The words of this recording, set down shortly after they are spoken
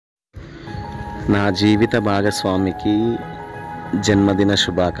నా జీవిత భాగస్వామికి జన్మదిన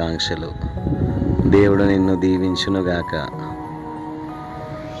శుభాకాంక్షలు. దేవుడు నిన్ను దీవించునుగాక.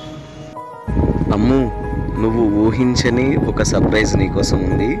 అమ్ము, నువ్వు ఊహించని ఒక సర్ప్రైజ్ నీకోసం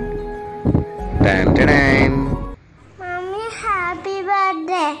ఉంది. Tan tan. Mummy happy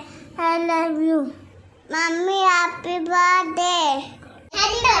birthday, I love you. Mummy happy birthday.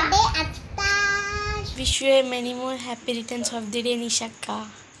 Happy birthday అత్త. Wish you a many more happy returns of the day, Nishakka.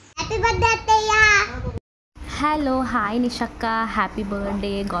 Happy birthday అత్తయ్య. Hello, hi Nishakka, happy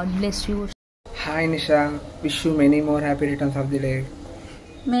birthday, God bless you. Hi Nisha, wish you many more happy returns of the day.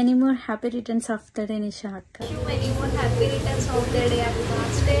 Many more happy returns of the day, Nishakka. Many more happy returns of the day.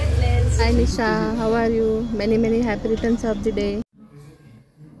 Stay blessed. Hi Nisha, how are you? Many happy returns of the day.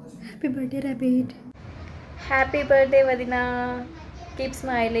 Happy birthday, Rabbit. Happy birthday, Vadina. Keep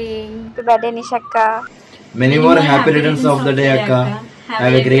smiling. Happy birthday, Nishakka. Many more happy returns of the day, Akka.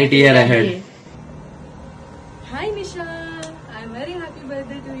 Have a great year ahead. Hi Nisha, I'm very happy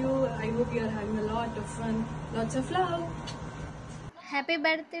birthday to you. I hope you are having a lot of fun. Lots of love. Happy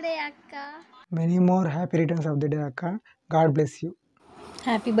birthday, Akka. Many more happy returns of the day, Akka. God bless you.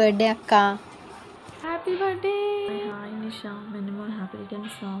 Happy birthday, Akka. Happy birthday. Hi Nisha, many more happy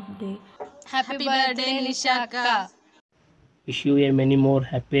returns of the day. Happy birthday, Nishakka. Wish you a many more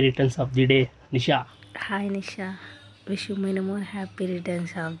happy returns of the day, Nisha. Hi Nisha, wish you many more happy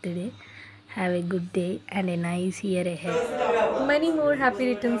returns of the day. Have a good day and a nice year ahead. Many more happy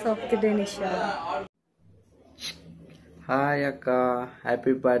returns of the day, Nisha. Hi Akka,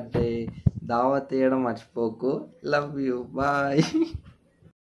 happy birthday. Dawat చేయడం మర్చిపోకు. Love you. Bye.